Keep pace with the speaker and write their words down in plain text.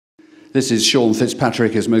This is Sean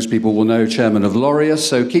Fitzpatrick, as most people will know, chairman of Laureus.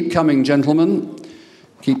 So keep coming, gentlemen.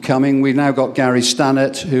 Keep coming. We've now got Gary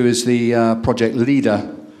Stannett, who is the project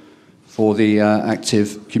leader for the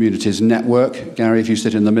Active Communities Network. Gary, if you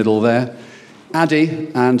sit in the middle there.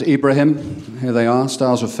 Ade and Ibrahim, here they are,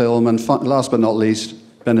 stars of film. And last but not least,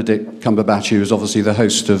 Benedict Cumberbatch, who is obviously the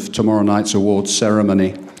host of tomorrow night's awards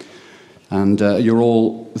ceremony. And you're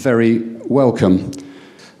all very welcome.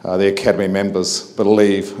 The Academy members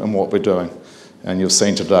believe in what we're doing, and you've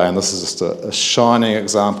seen today, and this is just a shining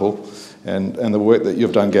example, and the work that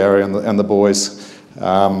you've done, Gary, and the boys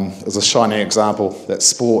is a shining example that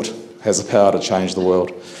sport has the power to change the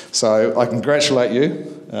world. So I congratulate you.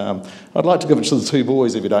 I'd like to give it to the two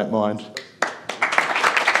boys, if you don't mind.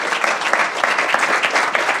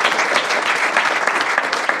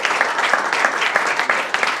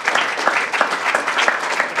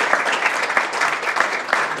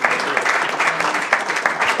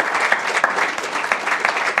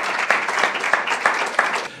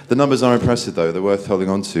 The numbers are impressive, though. They're worth holding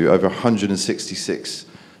on to. Over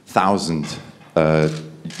 166,000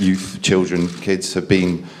 youth, children, kids have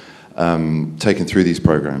been taken through these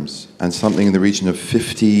programs, and something in the region of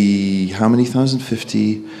 50, how many thousand?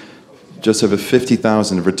 50, just over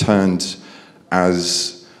 50,000 have returned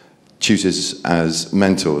as tutors, as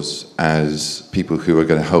mentors, as people who are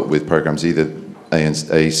going to help with programs, either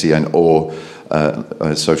ACN or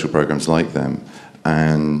social programs like them.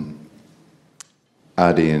 And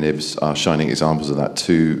Ade and Ibs are shining examples of that.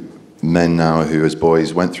 Two men now who, as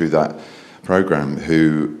boys, went through that program,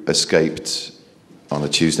 who escaped on a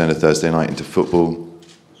Tuesday and a Thursday night into football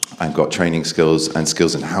and got training skills and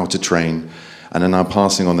skills in how to train, and are now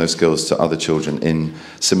passing on those skills to other children in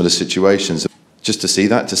similar situations. Just to see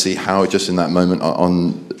that, to see how just in that moment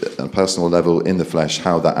on a personal level, in the flesh,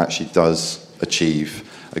 how that actually does achieve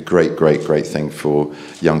a great, great, great thing for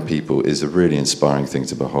young people is a really inspiring thing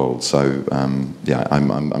to behold. So, yeah,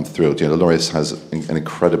 I'm thrilled. You know, Laureus has an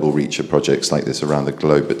incredible reach of projects like this around the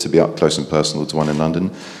globe, but to be up close and personal to one in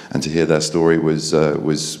London and to hear their story was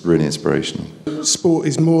really inspirational. Sport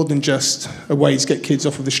is more than just a way to get kids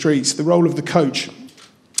off of the streets. The role of the coach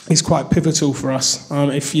is quite pivotal for us.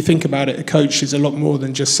 If you think about it, a coach is a lot more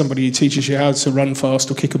than just somebody who teaches you how to run fast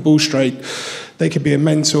or kick a ball straight. They can be a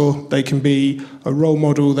mentor, they can be a role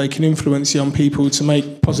model, they can influence young people to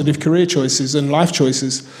make positive career choices and life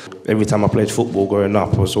choices. Every time I played football growing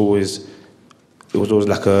up, it was always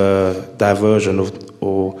like a diversion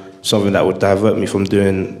or something that would divert me from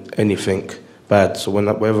doing anything bad. So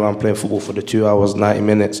whenever I'm playing football for the 2 hours, 90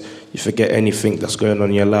 minutes, you forget anything that's going on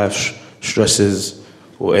in your life, stresses,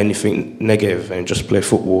 or anything negative, and just play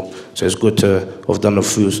football. So it's good to have done a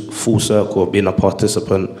full circle of being a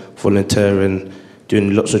participant, volunteering,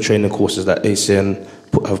 doing lots of training courses that ACN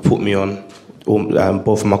have put me on,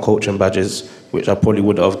 both of my coaching badges, which I probably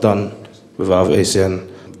wouldn't have done without ACN.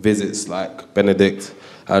 Visits like Benedict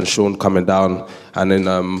and Sean coming down, and then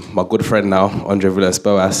my good friend now, Andre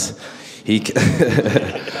Villas-Boas, he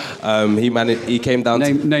came down.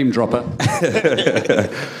 Name dropper.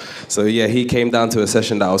 So yeah, he came down to a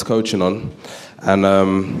session that I was coaching on,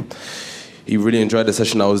 and he really enjoyed the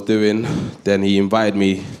session I was doing. Then he invited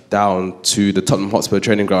me down to the Tottenham Hotspur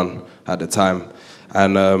training ground at the time,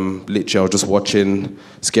 and literally I was just watching,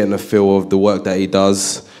 just getting a feel of the work that he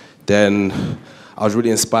does. Then I was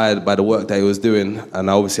really inspired by the work that he was doing, and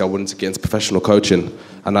obviously I wanted to get into professional coaching.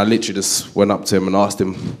 And I literally just went up to him and asked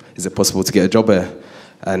him, is it possible to get a job here?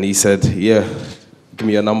 And he said, yeah, give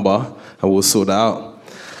me your number and we'll sort that out.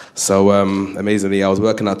 So amazingly, I was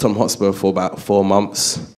working at Tottenham Hotspur for about 4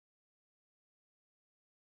 months.